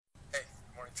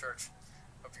Church.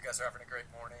 Hope you guys are having a great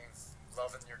morning,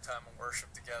 loving your time of worship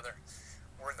together.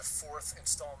 We're in the fourth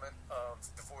installment of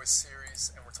the Voice series,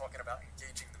 and we're talking about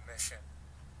engaging the mission.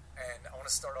 And I want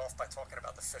to start off by talking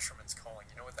about the fisherman's calling.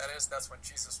 You know what that is? That's when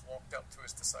Jesus walked up to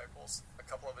his disciples, a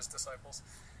couple of his disciples,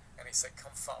 and he said,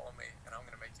 "Come follow me, and I'm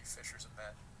going to make you fishers of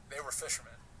men." They were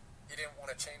fishermen. He didn't want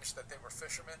to change that they were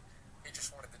fishermen. He just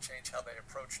wanted to change how they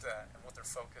approached that and what their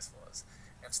focus was.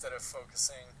 Instead of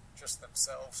focusing just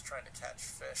themselves, trying to catch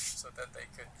fish so that they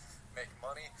could make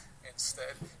money,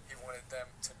 instead he wanted them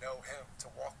to know him, to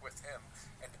walk with him,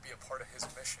 and to be a part of his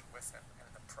mission with him. And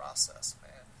in the process,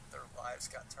 man, their lives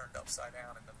got turned upside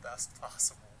down in the best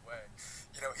possible way.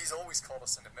 You know, he's always called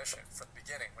us into mission from the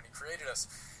beginning. When he created us,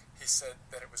 he said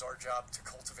that it was our job to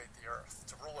cultivate the earth,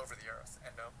 to rule over the earth,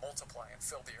 and to multiply and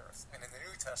fill the earth. And in the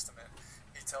New Testament,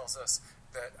 he tells us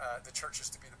that the church is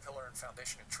to be the pillar and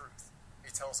foundation of truth. He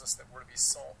tells us that we're to be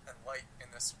salt and light in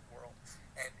this world.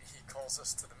 And he calls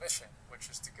us to the mission, which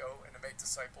is to go and to make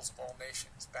disciples of all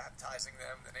nations, baptizing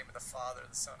them in the name of the Father,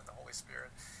 the Son, and the Holy Spirit,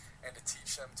 and to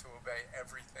teach them to obey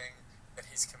everything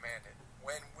that he's commanded.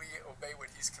 When we obey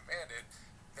what he's commanded,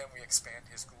 then we expand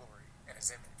his glory and his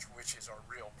image, which is our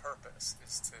real purpose,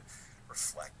 is to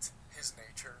reflect his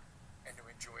nature and to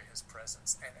enjoy his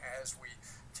presence. And as we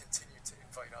continue to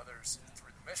invite others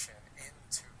through the mission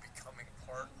into becoming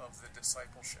part of the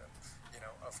discipleship,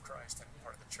 of Christ and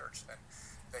part of the church, then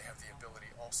they have the ability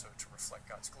also to reflect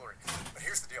God's glory. But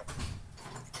here's the deal,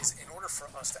 is in order for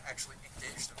us to actually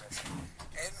engage the mission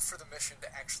and for the mission to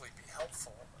actually be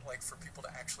helpful, like for people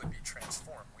to actually be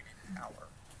transformed, we need power.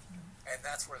 And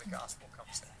that's where the gospel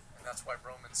comes in. And that's why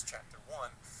Romans chapter 1,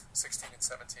 16 and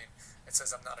 17, it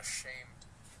says, "I'm not ashamed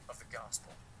of the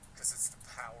gospel, because it's the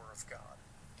power of God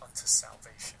unto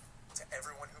salvation, to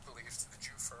everyone who believes, to the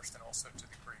Jew first and also to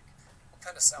the Greek." What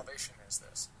kind of salvation is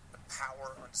this? The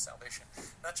power unto salvation.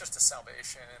 Not just a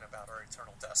salvation about our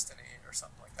eternal destiny or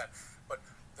something like that, but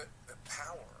the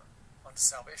power unto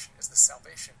salvation is the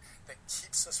salvation that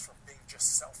keeps us from being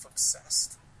just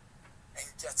self-obsessed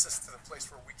and gets us to the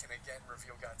place where we can again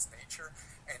reveal God's nature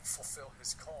and fulfill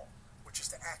his call, which is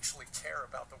to actually care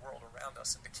about the world around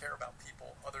us and to care about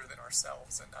people other than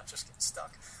ourselves and not just get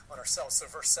stuck on ourselves. So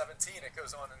verse 17, it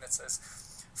goes on and it says,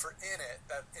 "For in it,"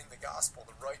 that in the gospel,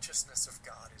 "the righteousness of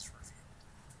God is revealed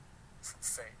from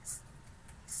faith,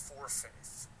 for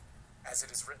faith. As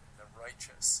it is written, the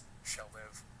righteous shall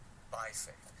live by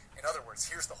faith." In other words,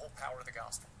 here's the whole power of the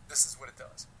gospel. This is what it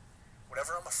does.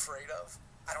 Whatever I'm afraid of,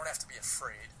 I don't have to be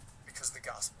afraid because of the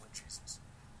gospel of Jesus.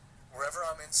 Wherever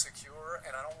I'm insecure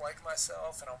and I don't like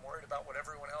myself and I'm worried about what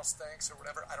everyone else thinks or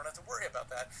whatever, I don't have to worry about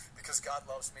that because God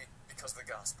loves me because of the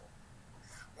gospel.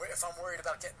 If I'm worried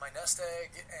about getting my nest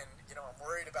egg and, I'm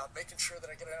worried about making sure that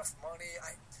I get enough money,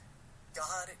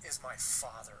 God is my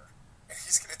Father and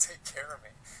he's going to take care of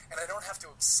me. And I don't have to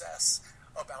obsess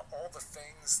about all the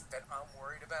things that I'm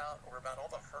worried about or about all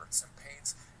the hurts and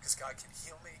pains, because God can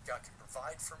heal me, God can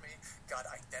provide for me, God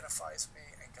identifies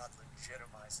me, and God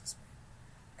legitimizes me.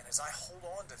 And as I hold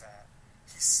on to that,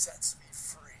 he sets me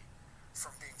free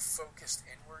from being focused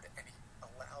inward, and he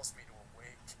allows me to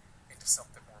awake into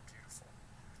something more beautiful.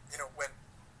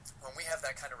 When we have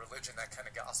that kind of religion, that kind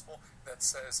of gospel that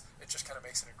says, it just kind of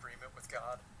makes an agreement with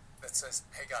God, that says,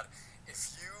 "Hey God,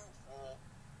 if you will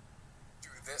do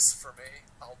this for me,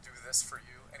 I'll do this for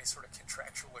you," any sort of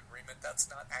contractual agreement, that's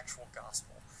not actual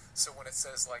gospel. So when it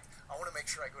says, like, "I want to make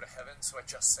sure I go to heaven, so I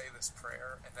just say this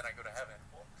prayer and then I go to heaven,"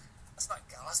 well, that's not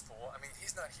gospel. I mean,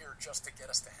 he's not here just to get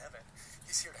us to heaven.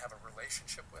 He's here to have a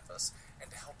relationship with us and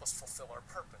to help us fulfill our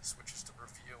purpose, which is to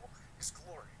reveal his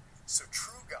glory. So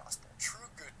true gospel, true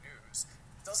good news,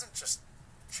 doesn't just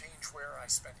change where I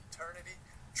spend eternity.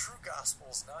 True gospel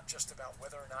is not just about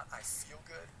whether or not I feel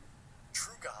good.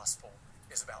 True gospel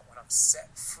is about when I'm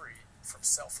set free from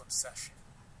self-obsession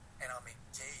and I'm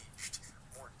engaged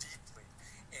more deeply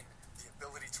in the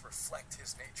ability to reflect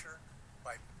his nature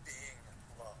by being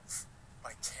love,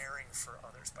 by caring for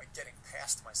others, by getting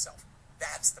past myself.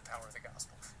 That's the power of the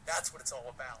gospel. That's what it's all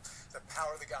about. The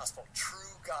power of the gospel.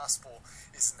 True gospel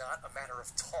is not a matter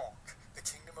of talk. The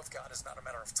kingdom of God is not a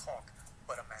matter of talk,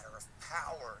 but a matter of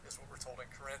power, is what we're told in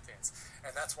Corinthians.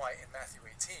 And that's why in Matthew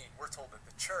 18, we're told that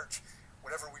the church,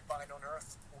 whatever we bind on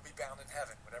earth will be bound in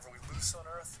heaven. Whatever we loose on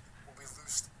earth will be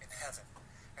loosed in heaven.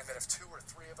 And that if 2 or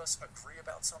 3 of us agree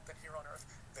about something here on earth,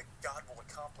 that God will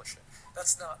accomplish it.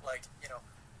 That's not like,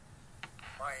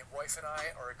 my wife and I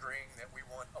are agreeing that we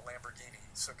want a Lamborghini,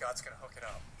 so God's going to hook it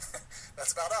up.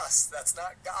 That's about us. That's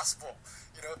not gospel.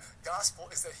 Gospel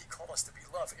is that he called us to be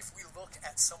love. If we look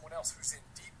at someone else who's in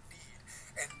deep need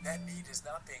and that need is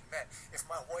not being met. If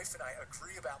my wife and I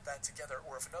agree about that together,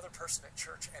 or if another person at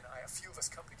church and a few of us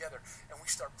come together and we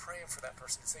start praying for that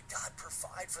person and say, God,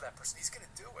 provide for that person, he's going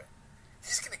to do it.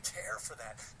 He's going to care for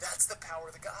that. That's the power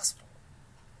of the gospel.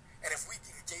 And if we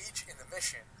engage in the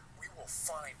mission, we will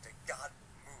find that God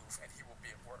will move and he will be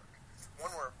at work.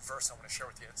 One more verse I want to share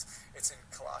with you. It's in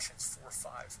Colossians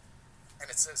 4:5. And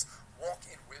it says, walk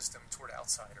in wisdom toward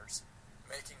outsiders,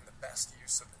 making the best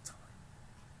use of the time.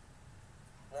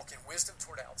 Walk in wisdom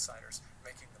toward outsiders,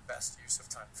 making the best use of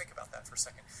time. Think about that for a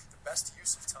second. The best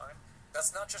use of time,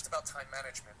 that's not just about time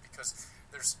management, because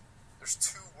there's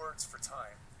two words for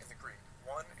time in the Greek.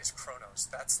 One is chronos.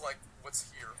 That's like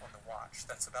what's here on the watch.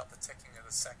 That's about the ticking of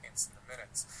the seconds and the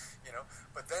minutes,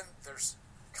 But then there's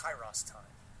kairos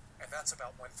time, and that's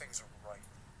about when things are right,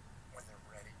 when they're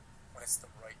ready, when it's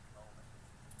the right moment.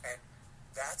 And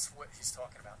that's what he's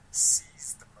talking about.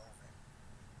 Seize the moment.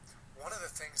 One of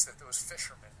the things that those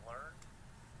fishermen learned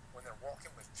when they're walking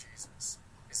with Jesus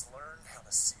is learn how to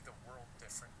see the world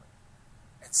differently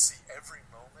and see every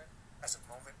moment as a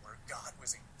moment where God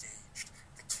was engaged.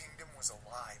 The kingdom was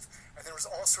alive. And there was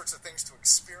all sorts of things to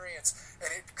experience. And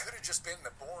it could have just been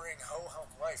the boring ho-hum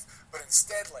life. But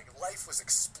instead, life was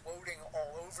exploding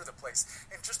all over the place.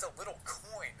 And just a little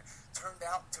coin turned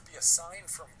out to be a sign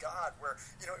from God where,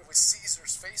 it was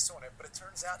Caesar's face on it. But it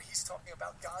turns out he's talking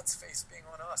about God's face being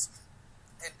on us.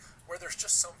 And where there's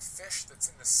just some fish that's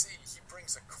in the sea, he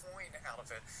brings a coin out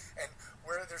of it. And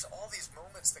where there's all these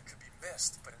moments that could be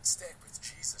missed, but instead with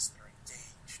Jesus, they're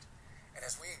engaged. And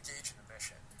as we engage in the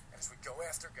mission, and as we go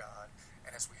after God,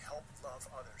 and as we help love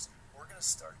others, we're going to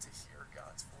start to hear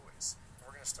God's voice.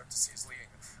 We're going to start to see his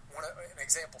leading. An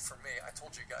example for me, I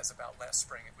told you guys about last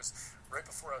spring. It was right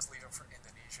before I was leaving for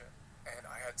Indonesia. And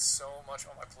I had so much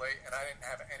on my plate, and I didn't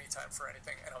have any time for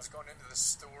anything. And I was going into the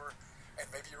store. And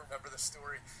maybe you remember the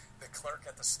story. The clerk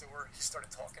at the store, he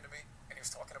started talking to me, and he was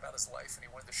talking about his life, and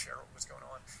he wanted to share what was going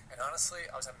on. And honestly,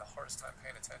 I was having the hardest time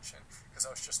paying attention because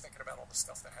I was just thinking about all the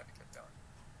stuff that had to get done.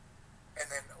 And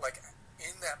then,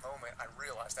 in that moment, I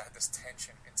realized I had this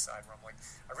tension inside where I'm like,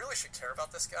 I really should care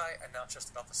about this guy and not just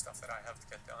about the stuff that I have to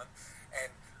get done. And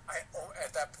I,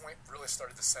 at that point, really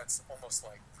started to sense almost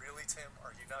like, really, Tim,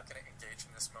 are you not going to engage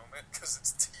in this moment? Because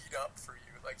it's teed up for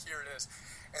you. Here it is.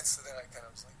 And so then I kind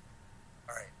of was like,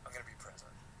 all right, I'm going to be present,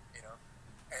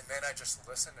 And then I just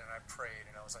listened and I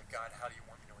prayed and I was like, God, how do you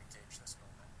want me to engage this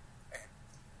moment? And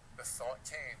the thought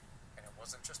came, and it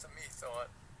wasn't just a me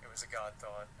thought, it was a God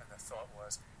thought, and the thought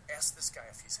was, ask this guy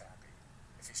if he's happy,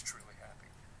 if he's truly happy.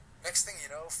 Next thing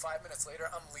you know, 5 minutes later,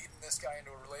 I'm leading this guy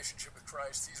into a relationship with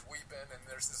Christ. He's weeping, and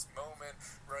there's this moment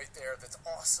right there that's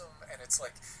awesome, and it's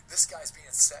like this guy's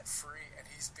being set free, and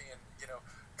he's being,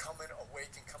 coming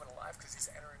awake and coming alive because he's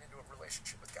entering into a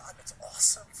relationship with God. That's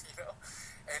awesome,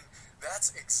 And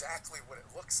that's exactly what it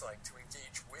looks like to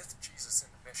engage with Jesus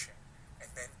in the mission and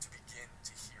then to begin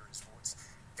to hear his voice.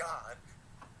 God,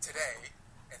 today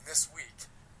and this week,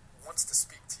 wants to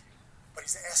speak to you, but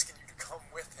he's asking you to come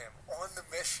with him on the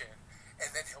mission, and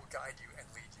then he'll guide you and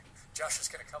lead you. Josh is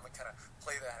going to come and kind of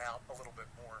play that out a little bit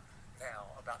more now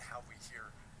about how we hear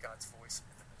God's voice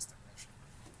in the midst of mission.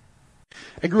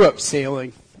 I grew up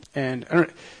sailing, and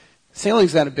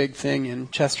sailing's not a big thing in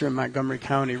Chester and Montgomery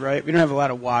County, right? We don't have a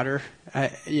lot of water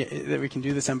that we can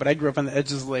do this on, but I grew up on the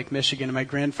edges of Lake Michigan, and my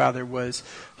grandfather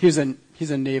he's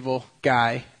a naval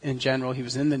guy in general. He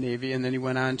was in the Navy, and then he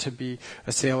went on to be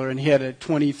a sailor, and he had a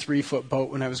 23-foot boat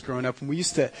when I was growing up, and we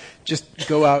used to just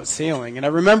go out sailing. And I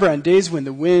remember on days when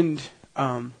the wind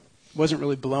wasn't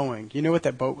really blowing, you know what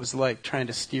that boat was like trying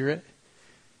to steer it?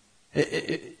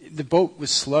 The boat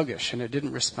was sluggish and it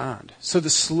didn't respond. So the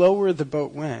slower the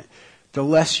boat went, the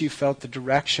less you felt the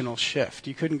directional shift.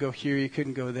 You couldn't go here, you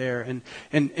couldn't go there. And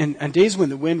on days when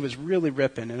the wind was really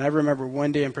ripping, and I remember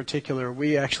one day in particular,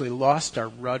 we actually lost our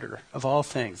rudder, of all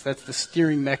things. That's the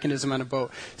steering mechanism on a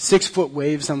boat. 6-foot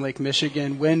waves on Lake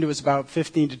Michigan. Wind was about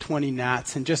 15 to 20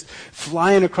 knots, and just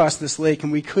flying across this lake,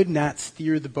 and we could not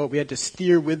steer the boat. We had to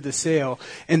steer with the sail,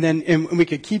 and we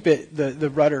could keep it, the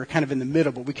rudder kind of in the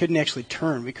middle, but we couldn't actually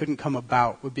turn. We couldn't come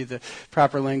about, would be the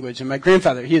proper language. And my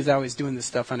grandfather, he is always doing this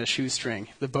stuff on a shoestring.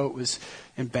 The boat was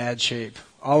in bad shape.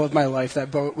 All of my life, that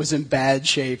boat was in bad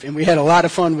shape, and we had a lot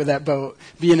of fun with that boat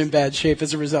being in bad shape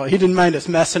as a result. He didn't mind us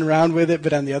messing around with it,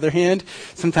 but on the other hand,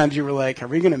 sometimes you were like, are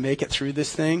we going to make it through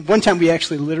this thing? One time we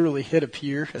actually literally hit a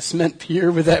pier, a cement pier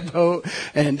with that boat,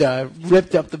 and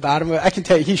ripped up the bottom of it. I can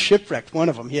tell you, he shipwrecked one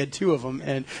of them. He had 2 of them,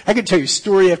 and I could tell you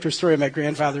story after story of my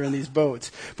grandfather in these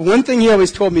boats. But one thing he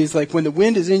always told me is, like, when the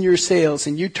wind is in your sails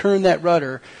and you turn that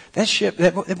rudder,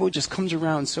 that boat just comes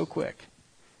around so quick.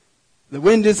 The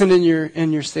wind isn't in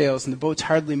your sails and the boat's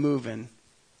hardly moving.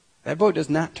 that boat does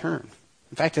not turn.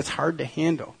 In fact, it's hard to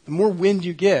handle. The more wind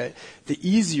you get, the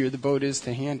easier the boat is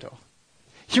to handle.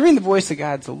 Hearing the voice of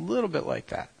God is a little bit like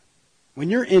that. When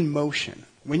you're in motion,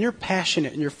 when you're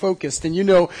passionate and you're focused and you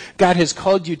know God has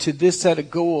called you to this set of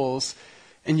goals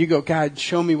and you go, God,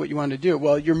 show me what you want to do.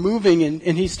 Well, you're moving and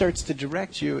he starts to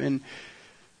direct you. And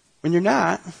when you're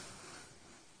not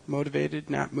motivated,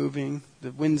 not moving,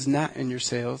 the wind's not in your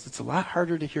sails, it's a lot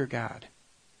harder to hear God.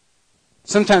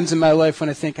 Sometimes in my life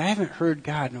when I think, I haven't heard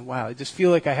God in a while, I just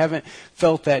feel like I haven't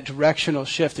felt that directional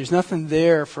shift. There's nothing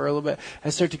there for a little bit.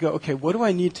 I start to go, okay, what do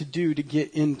I need to do to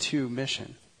get into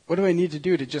mission? What do I need to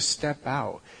do to just step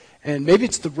out? And maybe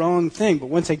it's the wrong thing, but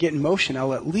once I get in motion,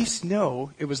 I'll at least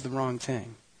know it was the wrong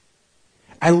thing.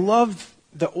 I love,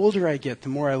 the older I get, the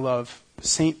more I love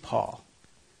St. Paul.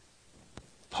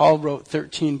 Paul wrote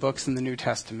 13 books in the New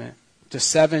Testament to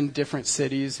 7 different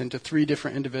cities and to 3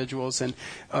 different individuals. And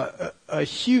a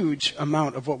huge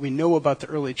amount of what we know about the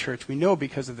early church, we know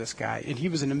because of this guy. And he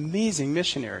was an amazing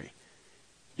missionary.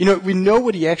 You know, we know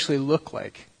what he actually looked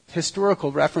like.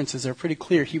 Historical references are pretty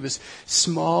clear. He was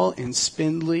small and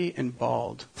spindly and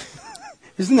bald.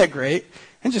 Isn't that great?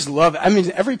 I just love it. I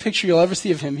mean, every picture you'll ever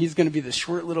see of him, he's going to be the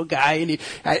short little guy. And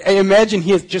I imagine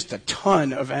he has just a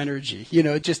ton of energy. You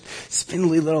know, just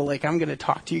spindly little, like, I'm going to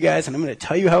talk to you guys and I'm going to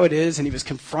tell you how it is. And he was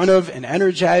confrontive and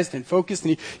energized and focused.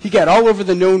 And he got all over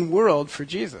the known world for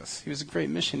Jesus. He was a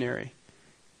great missionary.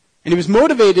 And he was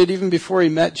motivated even before he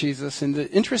met Jesus. And the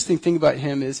interesting thing about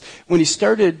him is when he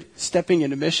started stepping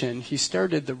into mission, he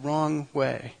started the wrong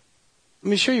way. Let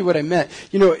me show you what I meant.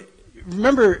 You know,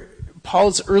 remember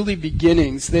Paul's early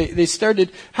beginnings. They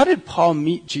started, how did Paul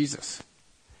meet Jesus?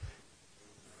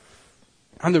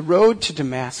 On the road to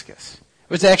Damascus.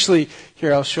 It was actually,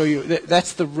 here I'll show you,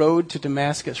 that's the road to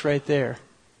Damascus right there.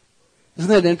 Isn't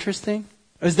that interesting?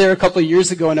 I was there a couple of years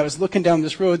ago and I was looking down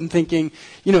this road and thinking,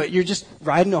 you know, you're just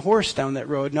riding a horse down that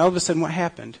road and all of a sudden what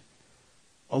happened?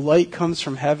 A light comes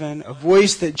from heaven, a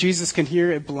voice that Jesus can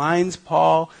hear. It blinds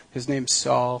Paul. His name's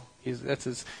Saul. That's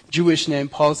his Jewish name.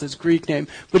 Paul's his Greek name.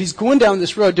 But he's going down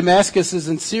this road. Damascus is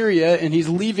in Syria, and he's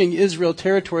leaving Israel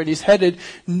territory, and he's headed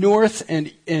north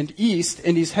and east,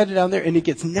 and he's headed down there, and he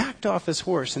gets knocked off his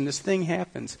horse, and this thing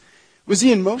happens. Was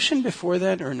he in motion before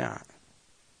that or not?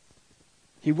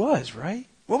 He was, right?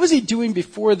 What was he doing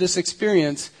before this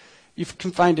experience? You can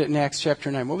find it in Acts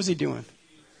chapter 9. What was he doing?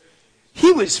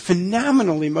 He was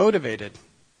phenomenally motivated.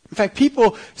 In fact,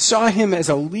 people saw him as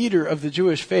a leader of the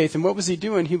Jewish faith, and what was he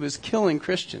doing? He was killing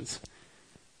Christians.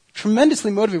 Tremendously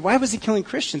motivated. Why was he killing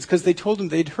Christians? Because they told him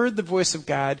they'd heard the voice of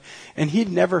God, and he'd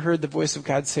never heard the voice of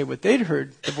God say what they'd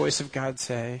heard the voice of God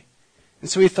say. And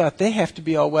so he thought, they have to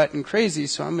be all wet and crazy,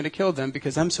 so I'm going to kill them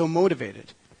because I'm so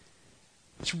motivated.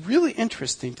 It's really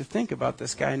interesting to think about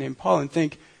this guy named Paul and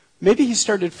think, maybe he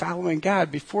started following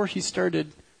God before he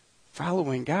started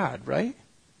following God, right?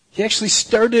 He actually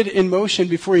started in motion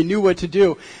before he knew what to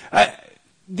do.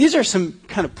 These are some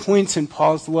kind of points in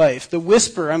Paul's life. The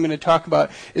whisper I'm going to talk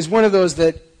about is one of those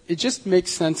that it just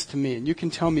makes sense to me, and you can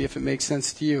tell me if it makes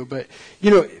sense to you. But,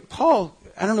 you know, Paul,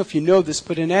 I don't know if you know this,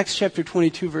 but in Acts chapter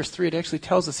 22, verse 3, it actually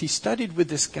tells us he studied with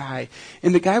this guy,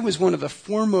 and the guy was one of the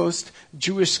foremost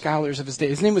Jewish scholars of his day.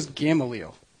 His name was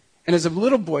Gamaliel. And as a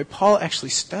little boy, Paul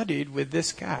actually studied with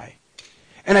this guy.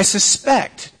 And I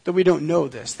suspect that we don't know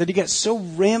this, that he got so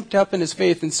ramped up in his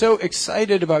faith and so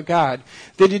excited about God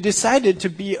that he decided to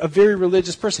be a very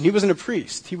religious person. He wasn't a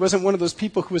priest. He wasn't one of those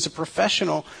people who was a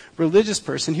professional religious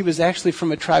person. He was actually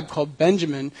from a tribe called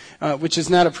Benjamin, which is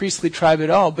not a priestly tribe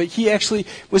at all. But he actually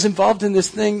was involved in this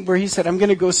thing where he said, I'm going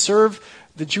to go serve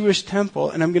the Jewish temple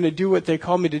and I'm going to do what they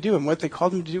called me to do. And what they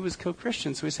called him to do was kill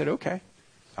Christians. So he said, okay,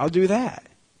 I'll do that.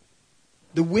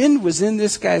 The wind was in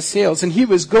this guy's sails, and he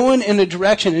was going in a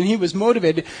direction, and he was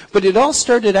motivated. But it all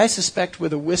started, I suspect,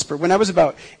 with a whisper. When I was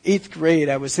about 8th grade,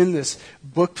 I was in this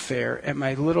book fair at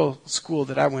my little school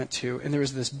that I went to, and there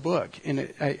was this book.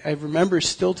 And I remember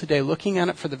still today looking at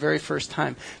it for the very first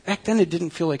time. Back then, it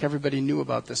didn't feel like everybody knew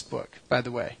about this book, by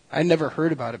the way. I never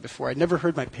heard about it before. I'd never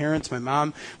heard my parents. My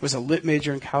mom was a lit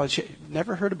major in college. She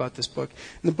never heard about this book.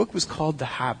 And the book was called The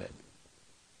Hobbit.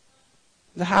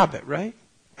 The Hobbit, right?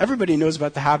 Everybody knows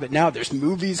about The Hobbit now. There's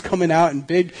movies coming out and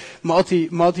big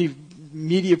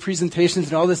multimedia presentations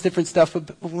and all this different stuff.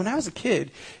 But when I was a kid,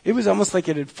 it was almost like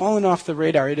it had fallen off the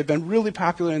radar. It had been really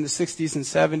popular in the 60s and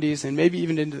 70s and maybe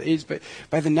even into the 80s. But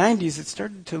by the 90s, it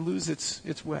started to lose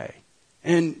its way.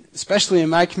 And especially in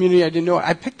my community, I didn't know.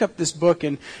 I picked up this book,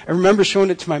 and I remember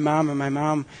showing it to my mom, and my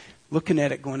mom looking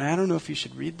at it going, I don't know if you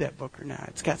should read that book or not.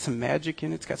 It's got some magic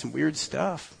in it. It's got some weird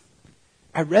stuff.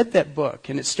 I read that book,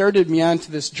 and it started me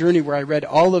onto this journey where I read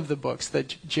all of the books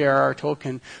that J.R.R.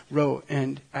 Tolkien wrote,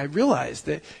 and I realized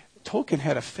that Tolkien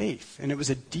had a faith, and it was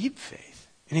a deep faith.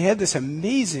 And he had this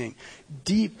amazing,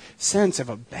 deep sense of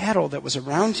a battle that was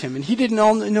around him. And he didn't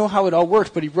know how it all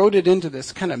worked, but he wrote it into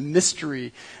this kind of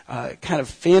mystery, kind of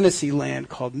fantasy land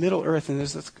called Middle-earth. And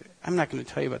there's this, I'm not going to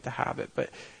tell you about The Hobbit, but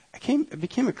I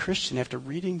became a Christian after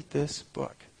reading this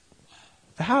book,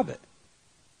 The Hobbit.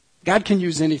 God can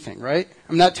use anything, right?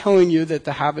 I'm not telling you that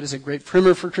The Hobbit is a great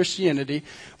primer for Christianity,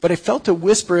 but I felt a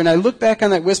whisper, and I looked back on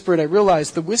that whisper, and I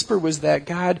realized the whisper was that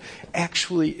God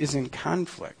actually is in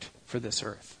conflict for this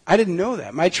earth. I didn't know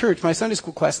that. My church, my Sunday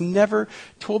school class never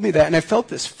told me that, and I felt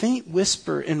this faint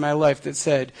whisper in my life that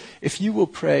said, if you will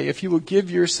pray, if you will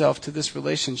give yourself to this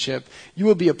relationship, you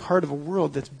will be a part of a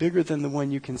world that's bigger than the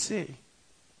one you can see.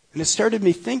 And it started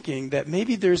me thinking that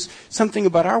maybe there's something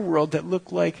about our world that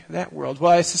looked like that world.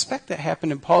 Well, I suspect that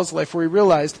happened in Paul's life where he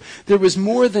realized there was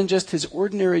more than just his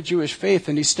ordinary Jewish faith.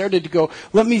 And he started to go,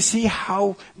 let me see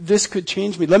how this could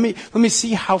change me. Let me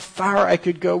see how far I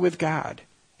could go with God.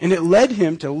 And it led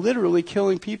him to literally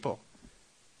killing people.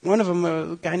 One of them,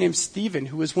 a guy named Stephen,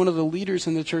 who was one of the leaders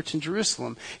in the church in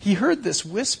Jerusalem, he heard this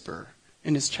whisper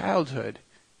in his childhood.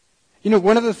 You know,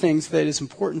 one of the things that is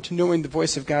important to knowing the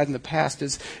voice of God in the past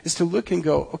is to look and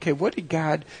go, okay,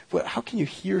 how can you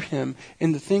hear him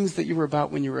in the things that you were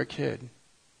about when you were a kid,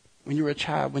 when you were a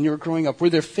child, when you were growing up? Were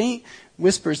there faint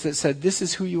whispers that said, this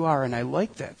is who you are, and I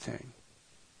like that thing?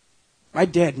 My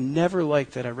dad never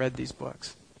liked that I read these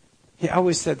books. He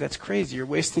always said, that's crazy, you're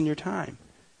wasting your time.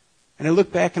 And I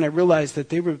look back and I realized that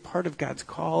they were part of God's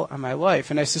call on my life.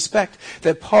 And I suspect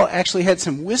that Paul actually had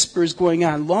some whispers going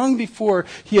on long before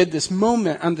he had this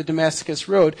moment on the Damascus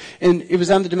Road. And it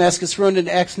was on the Damascus Road in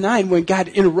Acts 9 when God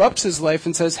interrupts his life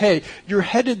and says, hey, you're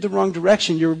headed the wrong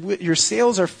direction. Your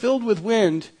sails are filled with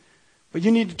wind, but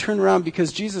you need to turn around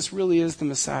because Jesus really is the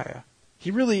Messiah. He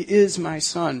really is my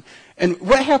son. And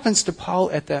what happens to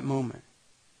Paul at that moment?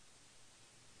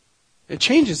 It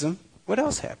changes him. What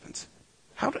else happens?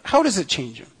 How does it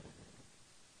change him?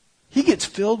 He gets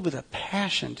filled with a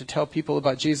passion to tell people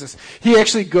about Jesus. He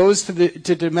actually goes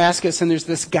to Damascus, and there's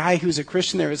this guy who's a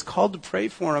Christian there who's called to pray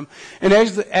for him. And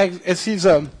as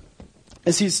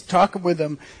he's talking with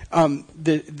him,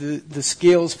 the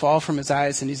scales fall from his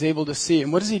eyes, and he's able to see.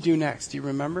 And what does he do next? Do you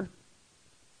remember?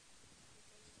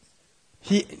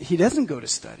 He doesn't go to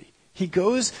study. He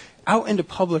goes out into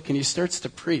public, and he starts to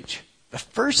preach. The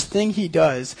first thing he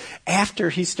does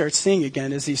after he starts seeing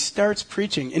again is he starts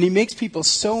preaching, and he makes people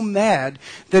so mad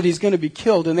that he's going to be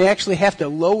killed, and they actually have to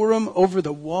lower him over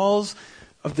the walls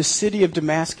of the city of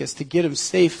Damascus to get him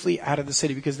safely out of the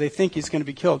city because they think he's going to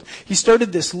be killed. He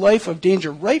started this life of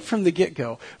danger right from the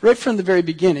get-go, right from the very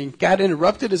beginning. God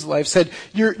interrupted his life, said,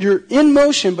 you're in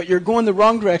motion, but you're going the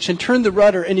wrong direction. Turn the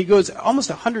rudder, and he goes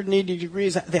almost 180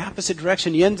 degrees the opposite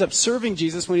direction. He ends up serving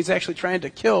Jesus when he's actually trying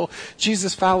to kill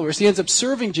Jesus' followers. He ends up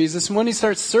serving Jesus, and when he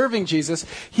starts serving Jesus,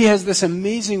 he has this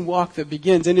amazing walk that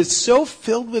begins, and it's so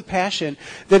filled with passion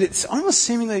that it's almost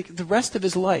seeming like the rest of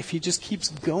his life, he just keeps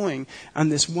going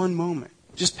on this one moment.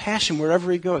 Just passion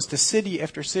wherever he goes, to city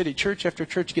after city, church after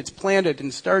church gets planted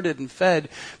and started and fed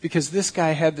because this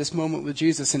guy had this moment with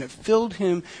Jesus, and it filled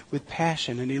him with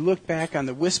passion. And he looked back on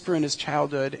the whisper in his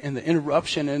childhood and the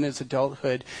interruption in his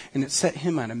adulthood, and it set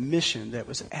him on a mission that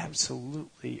was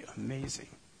absolutely amazing.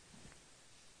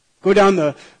 Go down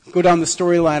the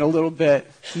storyline a little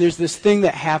bit. And there's this thing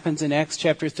that happens in Acts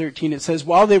chapter 13. It says,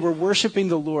 while they were worshiping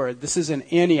the Lord, this is in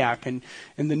Antioch, and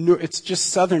it's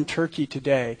just southern Turkey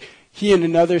today. He and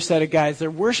another set of guys, they're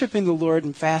worshiping the Lord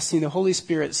and fasting. The Holy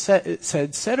Spirit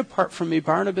said, set apart from me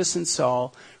Barnabas and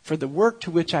Saul for the work to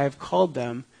which I have called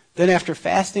them. Then after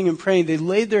fasting and praying, they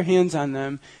laid their hands on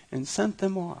them and sent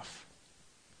them off.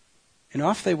 And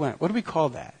off they went. What do we call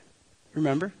that?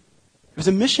 Remember? It was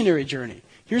a missionary journey.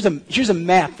 Here's a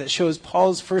map that shows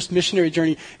Paul's first missionary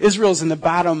journey. Israel's in the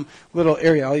bottom little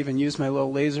area. I'll even use my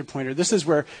little laser pointer. This is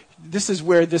where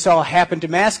this all happened.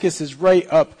 Damascus is right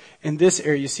up in this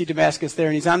area. You see Damascus there,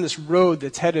 and he's on this road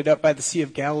that's headed up by the Sea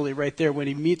of Galilee right there when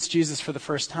he meets Jesus for the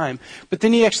first time. But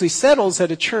then he actually settles at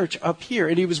a church up here,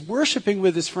 and he was worshiping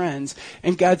with his friends,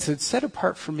 and God said, set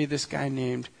apart for me this guy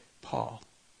named Paul.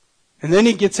 And then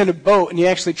he gets in a boat, and he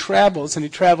actually travels, and he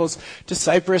travels to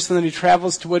Cyprus, and then he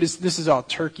travels to this is all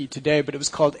Turkey today, but it was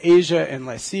called Asia and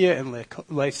Lycia and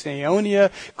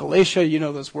Lycaonia, Galatia, you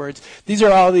know those words. These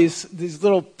are all these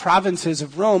little provinces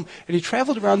of Rome, and he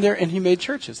traveled around there, and he made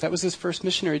churches. That was his first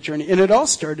missionary journey. And it all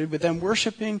started with them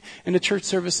worshiping in a church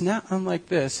service not unlike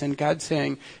this, and God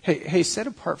saying, hey, set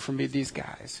apart for me these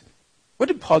guys. What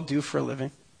did Paul do for a living?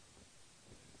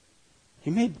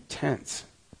 He made tents.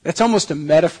 That's almost a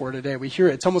metaphor today. We hear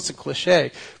it. It's almost a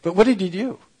cliche. But what did he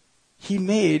do? He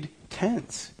made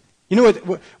tents. You know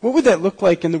what would that look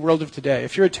like in the world of today?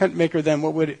 If you're a tent maker then,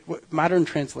 what modern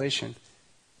translation?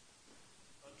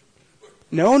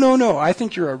 No. I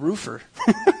think you're a roofer.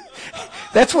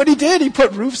 That's what he did. He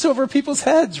put roofs over people's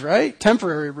heads, right?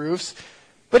 Temporary roofs.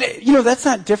 But, that's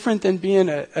not different than being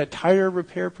a tire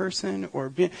repair person or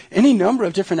being any number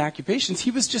of different occupations.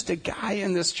 He was just a guy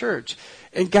in this church.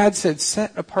 And God said,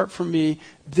 set apart from me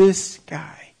this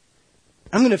guy.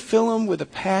 I'm going to fill him with a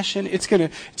passion. It's going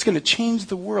to change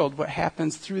the world, what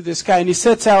happens through this guy. And he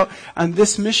sets out on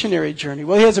this missionary journey.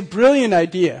 Well, he has a brilliant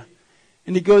idea.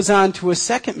 And he goes on to a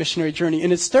second missionary journey.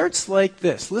 And it starts like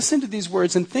this. Listen to these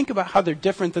words and think about how they're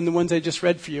different than the ones I just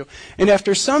read for you. And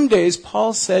after some days,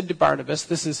 Paul said to Barnabas,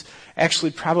 this is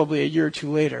actually probably a year or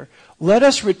two later, let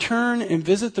us return and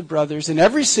visit the brothers in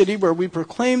every city where we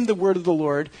proclaim the word of the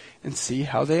Lord and see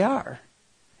how they are.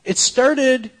 It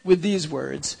started with these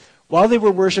words. While they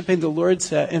were worshiping, the Lord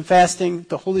said, and fasting,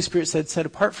 the Holy Spirit said, set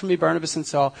apart from me Barnabas and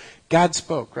Saul. God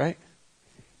spoke, right?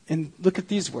 And look at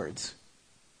these words.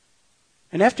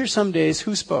 And after some days,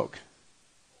 who spoke?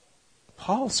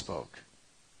 Paul spoke.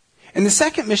 And the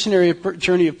second missionary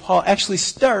journey of Paul actually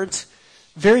starts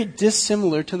very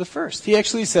dissimilar to the first. He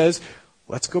actually says,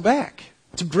 let's go back.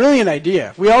 It's a brilliant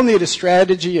idea. We all need a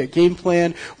strategy, a game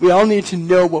plan. We all need to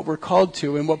know what we're called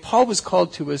to. And what Paul was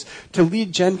called to was to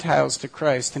lead Gentiles to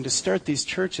Christ and to start these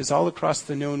churches all across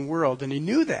the known world. And he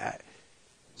knew that.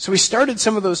 So he started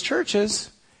some of those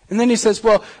churches. And then he says,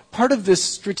 well, part of this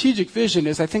strategic vision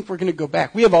is I think we're going to go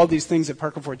back. We have all these things at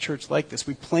Parker Ford Church like this.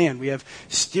 We plan. We have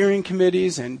steering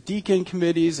committees and deacon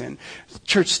committees and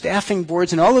church staffing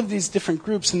boards and all of these different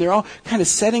groups. And they're all kind of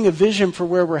setting a vision for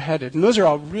where we're headed. And those are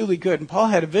all really good. And Paul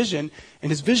had a vision,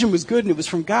 and his vision was good, and it was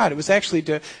from God. It was actually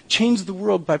to change the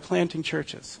world by planting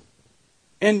churches.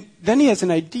 And then he has an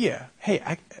idea.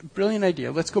 Hey, brilliant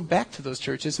idea. Let's go back to those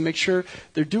churches and make sure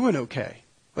they're doing okay.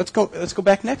 Let's go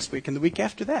back next week and the week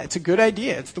after that. It's a good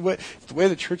idea. It's the way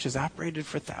the church has operated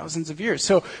for thousands of years.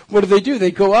 So what do?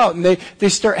 They go out and they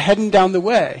start heading down the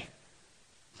way.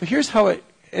 But here's how it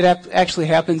actually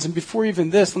happens. And before even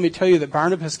this, let me tell you that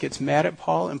Barnabas gets mad at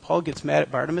Paul and Paul gets mad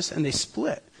at Barnabas, and they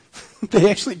split. They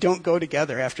actually don't go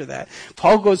together after that.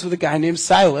 Paul goes with a guy named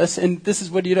Silas, and this is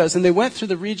what he does. And they went through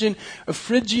the region of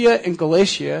Phrygia and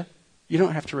Galatia. You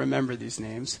don't have to remember these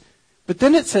names. But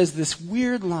then it says this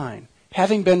weird line.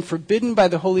 Having been forbidden by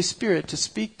the Holy Spirit to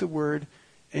speak the word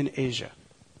in Asia.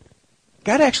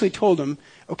 God actually told him,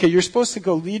 okay, you're supposed to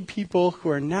go lead people who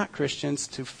are not Christians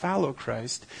to follow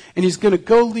Christ. And he's going to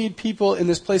go lead people in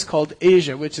this place called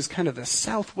Asia, which is kind of the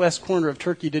southwest corner of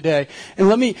Turkey today. And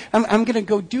I'm going to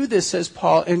go do this, says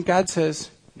Paul. And God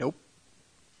says, nope.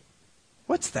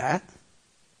 What's that?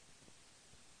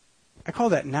 I call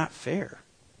that not fair,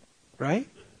 right?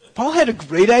 Paul had a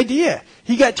great idea.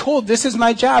 He got told, this is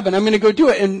my job, and I'm going to go do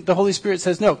it. And the Holy Spirit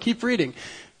says, no, keep reading.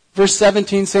 Verse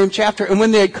 17, same chapter. And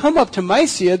when they had come up to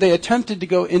Mysia, they attempted to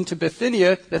go into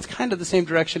Bithynia. That's kind of the same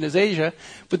direction as Asia.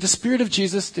 But the Spirit of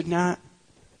Jesus did not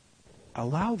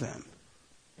allow them.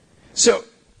 So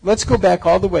let's go back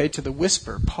all the way to the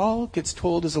whisper. Paul gets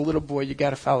told as a little boy, you got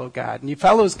to follow God. And he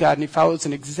follows God, and he follows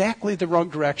in exactly the wrong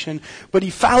direction. But he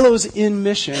follows in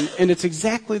mission, and it's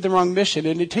exactly the wrong mission.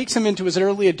 And it takes him into his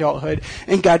early adulthood.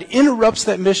 And God interrupts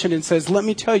that mission and says, let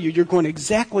me tell you, you're going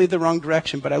exactly the wrong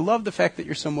direction. But I love the fact that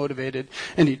you're so motivated.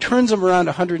 And he turns him around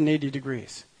 180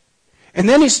 degrees. And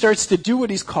then he starts to do what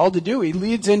he's called to do. He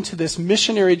leads into this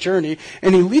missionary journey,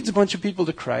 and he leads a bunch of people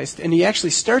to Christ, and he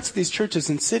actually starts these churches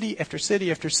in city after city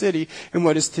after city in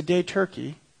what is today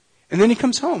Turkey. And then he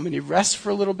comes home, and he rests for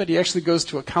a little bit. He actually goes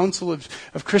to a council of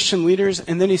Christian leaders,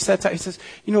 and then he sets out, he says,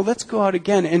 let's go out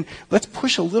again, and let's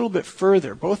push a little bit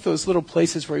further. Both those little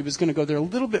places where he was going to go, they're a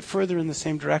little bit further in the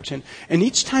same direction. And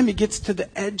each time he gets to the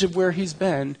edge of where he's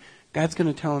been, God's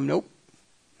going to tell him, nope,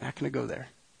 not going to go there.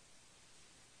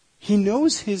 He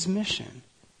knows his mission,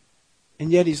 and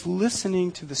yet he's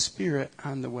listening to the Spirit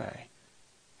on the way.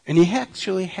 And he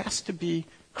actually has to be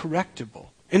correctable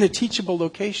in a teachable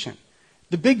location.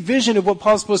 The big vision of what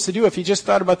Paul's supposed to do, if he just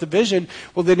thought about the vision,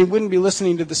 well, then he wouldn't be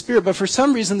listening to the Spirit. But for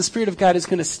some reason, the Spirit of God is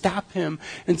going to stop him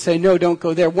and say, no, don't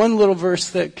go there. One little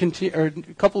verse or a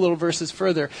couple little verses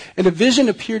further. And a vision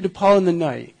appeared to Paul in the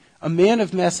night. A man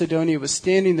of Macedonia was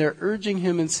standing there urging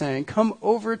him and saying, come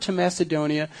over to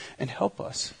Macedonia and help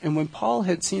us. And when Paul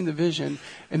had seen the vision,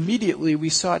 immediately we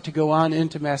sought to go on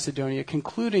into Macedonia,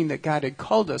 concluding that God had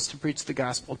called us to preach the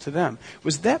gospel to them.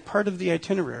 Was that part of the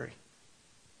itinerary?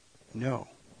 No.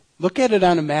 Look at it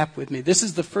on a map with me. This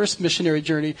is the first missionary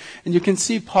journey, and you can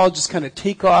see Paul just kind of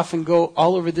take off and go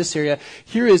all over this area.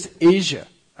 Here is Asia,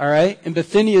 all right? And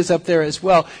Bithynia is up there as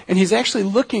well. And he's actually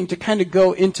looking to kind of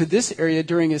go into this area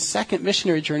during his second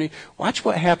missionary journey. Watch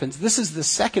what happens. This is the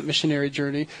second missionary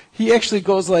journey. He actually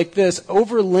goes like this,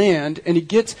 over land, and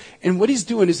and what he's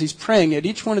doing is he's praying at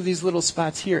each one of these little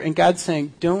spots here, and God's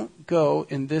saying, don't go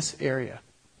in this area.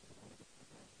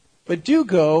 But do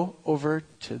go over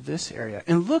to this area.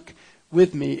 And look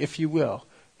with me, if you will.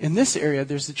 In this area,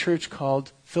 there's a church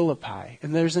called Philippi.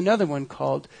 And there's another one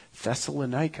called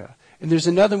Thessalonica. And there's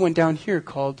another one down here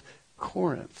called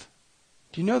Corinth.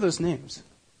 Do you know those names?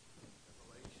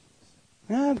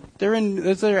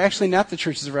 They're actually not the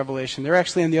churches of Revelation. They're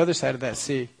actually on the other side of that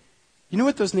sea. You know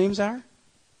what those names are?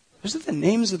 Those are the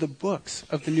names of the books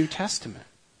of the New Testament.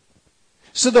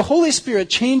 So the Holy Spirit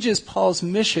changes Paul's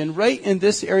mission right in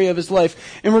this area of his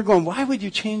life. And we're going, why would you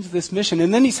change this mission?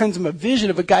 And then he sends him a vision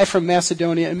of a guy from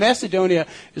Macedonia. And Macedonia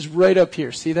is right up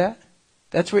here. See that?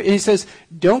 That's where he says,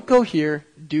 don't go here,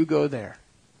 do go there.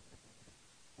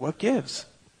 What gives?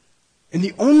 And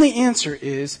the only answer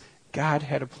is God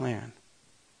had a plan.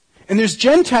 And there's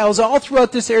Gentiles all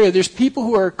throughout this area. There's people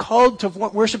who are called to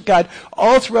worship God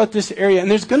all throughout this area. And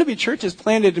there's going to be churches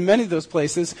planted in many of those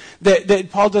places that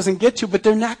Paul doesn't get to, but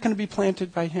they're not going to be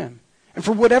planted by him. And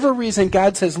for whatever reason,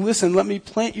 God says, listen, let me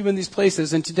plant you in these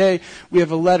places. And today we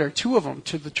have a letter, 2 of them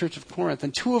to the church of Corinth,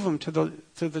 and 2 of them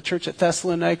to the church at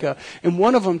Thessalonica, and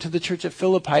 1 of them to the church at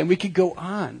Philippi. And we could go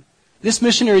on. This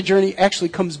missionary journey actually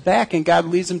comes back, and God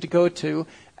leads him to go to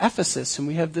Ephesus. And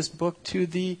we have this book to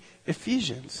the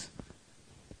Ephesians.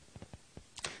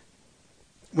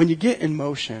 When you get in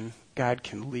motion, God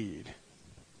can lead.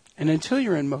 And until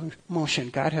you're in motion,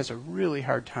 God has a really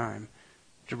hard time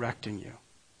directing you.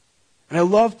 And I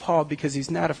love Paul because he's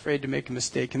not afraid to make a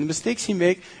mistake. And the mistakes he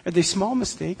makes, are they small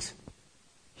mistakes?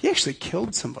 He actually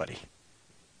killed somebody.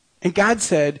 And God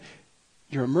said,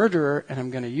 you're a murderer and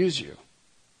I'm going to use you.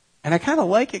 And I kind of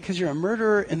like it because you're a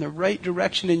murderer in the right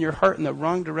direction in your heart, in the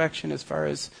wrong direction as far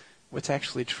as what's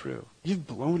actually true. You've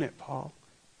blown it, Paul.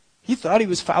 He thought he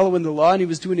was following the law, and he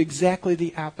was doing exactly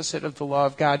the opposite of the law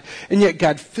of God. And yet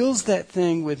God fills that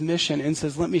thing with mission and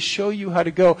says, let me show you how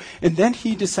to go. And then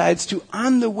he decides to,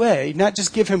 on the way, not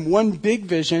just give him one big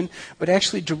vision, but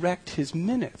actually direct his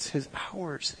minutes, his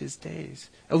hours, his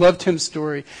days. I love Tim's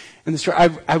story. And the story,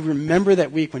 I remember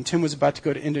that week when Tim was about to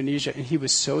go to Indonesia, and he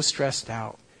was so stressed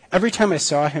out. Every time I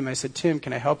saw him, I said, Tim,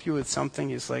 can I help you with something?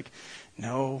 He's like,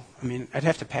 no, I'd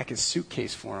have to pack his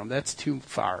suitcase for him. That's too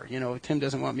far. Tim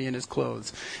doesn't want me in his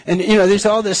clothes. And, there's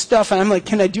all this stuff. And I'm like,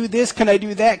 can I do this? Can I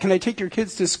do that? Can I take your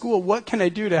kids to school? What can I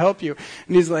do to help you?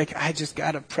 And he's like, I just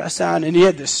got to press on. And he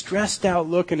had this stressed out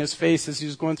look in his face as he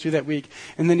was going through that week.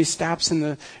 And then he stops in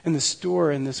the store,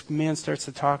 and this man starts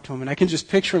to talk to him. And I can just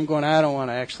picture him going, I don't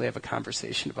want to actually have a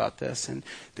conversation about this. And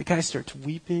the guy starts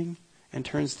weeping and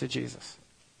turns to Jesus.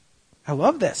 I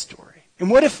love that story. And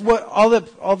what if all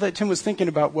that Tim was thinking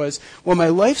about was, well, my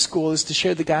life's goal is to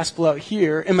share the gospel out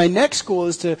here, and my next goal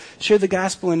is to share the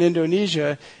gospel in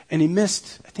Indonesia, and he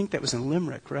missed, I think that was in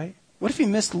Limerick, right? What if he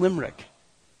missed Limerick?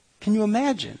 Can you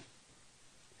imagine?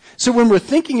 So when we're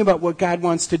thinking about what God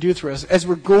wants to do through us, as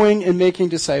we're going and making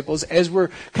disciples, as we're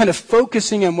kind of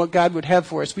focusing on what God would have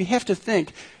for us, we have to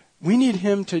think, we need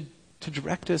him to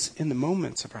direct us in the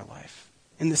moments of our life.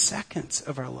 In the seconds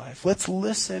of our life. Let's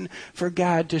listen for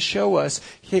God to show us,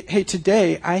 hey,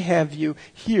 today I have you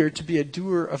here to be a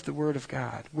doer of the Word of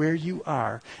God, where you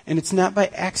are. And it's not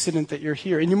by accident that you're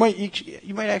here. And you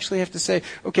might actually have to say,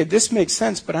 okay, this makes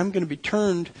sense, but I'm going to be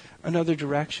turned another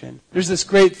direction. There's this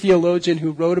great theologian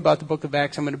who wrote about the book of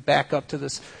Acts. I'm going to back up to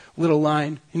this little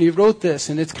line. And he wrote this,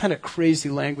 and it's kind of crazy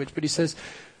language, but he says,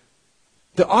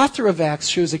 the author of Acts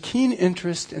shows a keen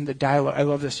interest in the dialogue. I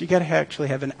love this. You got to actually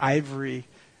have an ivory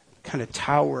kind of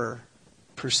tower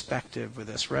perspective with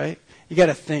this, right? You got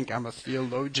to think, I'm a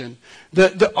theologian.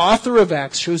 The author of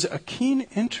Acts shows a keen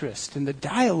interest in the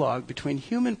dialogue between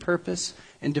human purpose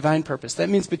and divine purpose. That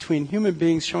means between human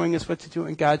beings showing us what to do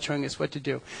and God showing us what to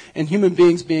do. And human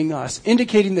beings being us,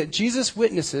 indicating that Jesus'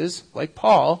 witnesses, like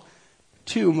Paul,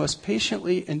 too, must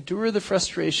patiently endure the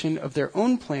frustration of their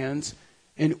own plans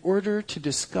in order to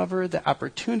discover the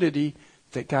opportunity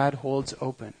that God holds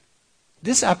open.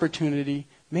 This opportunity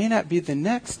may not be the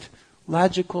next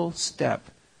logical step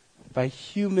by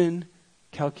human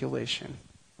calculation.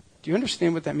 Do you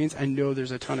understand what that means? I know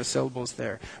there's a ton of syllables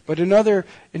there. But in other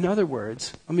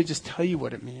words, let me just tell you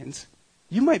what it means.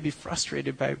 You might be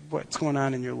frustrated by what's going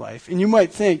on in your life. And you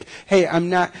might think, hey, I'm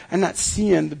not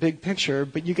seeing the big picture,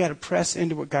 but you got to press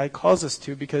into what God calls us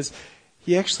to, because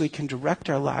He actually can direct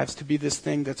our lives to be this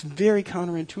thing that's very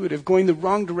counterintuitive, going the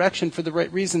wrong direction for the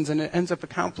right reasons, and it ends up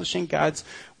accomplishing God's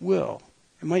will.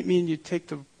 It might mean you take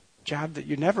the job that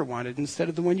you never wanted instead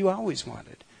of the one you always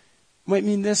wanted. It might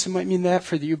mean this, it might mean that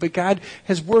for you, but God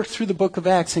has worked through the book of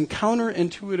Acts in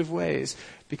counterintuitive ways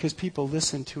because people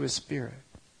listen to his Spirit.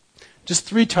 Just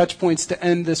 3 touch points to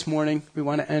end this morning. We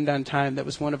want to end on time. That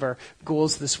was one of our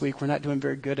goals this week. We're not doing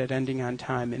very good at ending on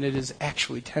time, and it is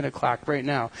actually 10 o'clock right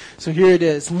now. So here it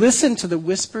is. Listen to the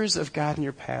whispers of God in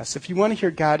your past. If you want to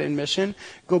hear God in mission,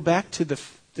 go back to the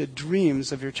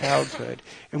dreams of your childhood.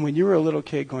 And when you were a little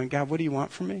kid going, God, what do you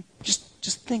want from me?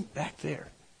 Just think back there.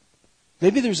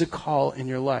 Maybe there's a call in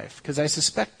your life, because I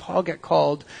suspect Paul got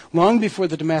called long before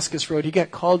the Damascus Road. He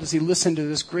got called as he listened to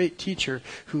this great teacher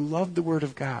who loved the Word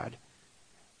of God.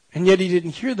 And yet he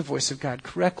didn't hear the voice of God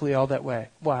correctly all that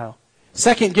while.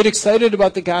 Second, get excited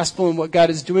about the gospel and what God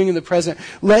is doing in the present.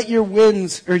 Let your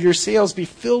winds or your sails be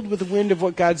filled with the wind of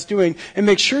what God's doing. And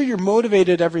make sure you're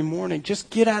motivated every morning. Just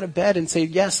get out of bed and say,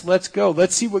 yes, let's go.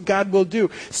 Let's see what God will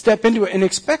do. Step into it and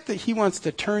expect that he wants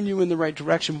to turn you in the right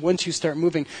direction once you start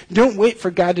moving. Don't wait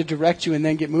for God to direct you and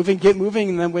then get moving. Get moving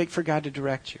and then wait for God to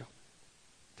direct you.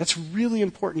 That's really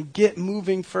important. Get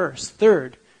moving first.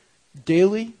 Third,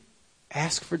 daily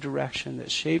ask for direction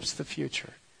that shapes the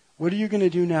future. What are you going to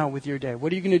do now with your day?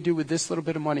 What are you going to do with this little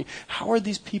bit of money? How are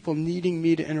these people needing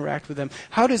me to interact with them?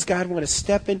 How does God want to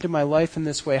step into my life in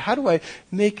this way? How do I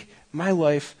make my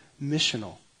life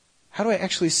missional? How do I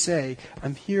actually say,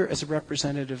 I'm here as a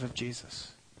representative of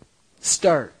Jesus?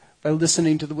 Start by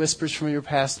listening to the whispers from your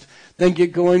past. Then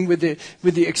get going with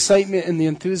the excitement and the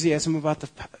enthusiasm about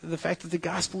the fact that the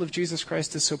gospel of Jesus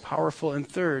Christ is so powerful. And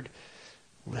third,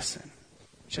 listen.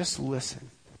 Just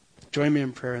listen. Join me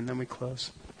in prayer and then we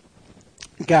close.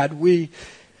 God, we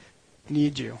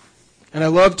need you. And I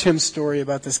love Tim's story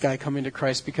about this guy coming to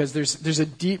Christ because there's a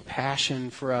deep passion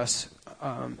for us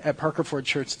at Parker Ford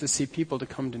Church to see people to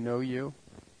come to know you.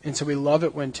 And so we love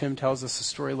it when Tim tells us a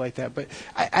story like that. But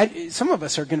some of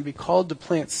us are going to be called to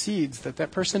plant seeds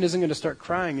that person isn't going to start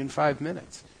crying in 5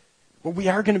 minutes. Well, we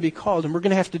are going to be called, and we're going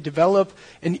to have to develop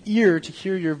an ear to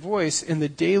hear your voice in the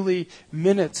daily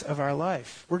minutes of our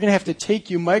life. We're going to have to take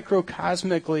you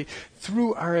microcosmically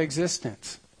through our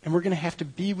existence. And we're going to have to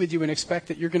be with you and expect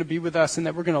that you're going to be with us and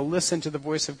that we're going to listen to the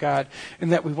voice of God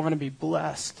and that we want to be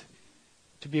blessed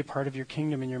to be a part of your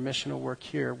kingdom and your missional work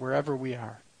here, wherever we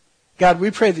are. God,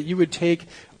 we pray that you would take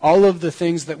all of the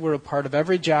things that we're a part of,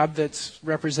 every job that's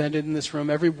represented in this room,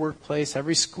 every workplace,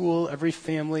 every school, every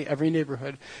family, every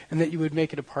neighborhood, and that you would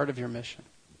make it a part of your mission.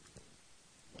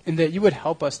 And that you would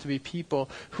help us to be people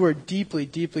who are deeply,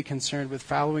 deeply concerned with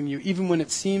following you, even when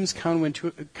it seems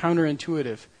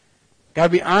counterintuitive.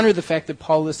 God, we honor the fact that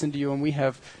Paul listened to you, and we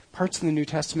have parts in the New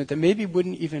Testament that maybe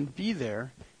wouldn't even be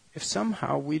there if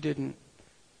somehow we didn't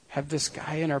have this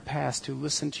guy in our past who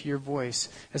listened to your voice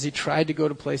as he tried to go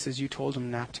to places you told him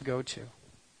not to go to.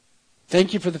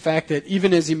 Thank you for the fact that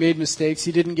even as he made mistakes,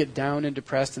 he didn't get down and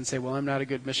depressed and say, well, I'm not a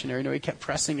good missionary. No, he kept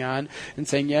pressing on and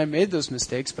saying, yeah, I made those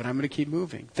mistakes, but I'm going to keep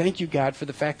moving. Thank you, God, for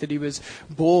the fact that he was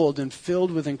bold and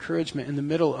filled with encouragement in the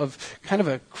middle of kind of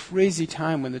a crazy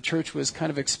time when the church was kind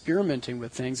of experimenting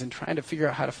with things and trying to figure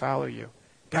out how to follow you.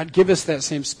 God, give us that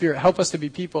same spirit. Help us to be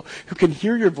people who can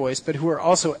hear your voice, but who are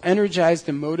also energized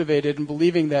and motivated and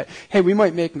believing that, hey, we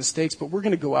might make mistakes, but we're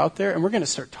going to go out there and we're going to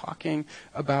start talking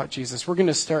about Jesus. We're going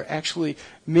to start actually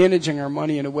managing our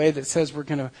money in a way that says we're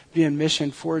going to be in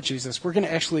mission for Jesus. We're going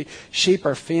to actually shape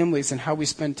our families and how we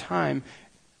spend time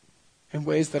in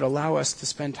ways that allow us to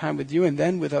spend time with you and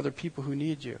then with other people who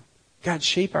need you. God,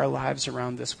 shape our lives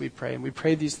around this, we pray. And we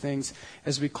pray these things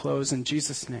as we close in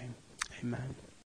Jesus' name. Amen.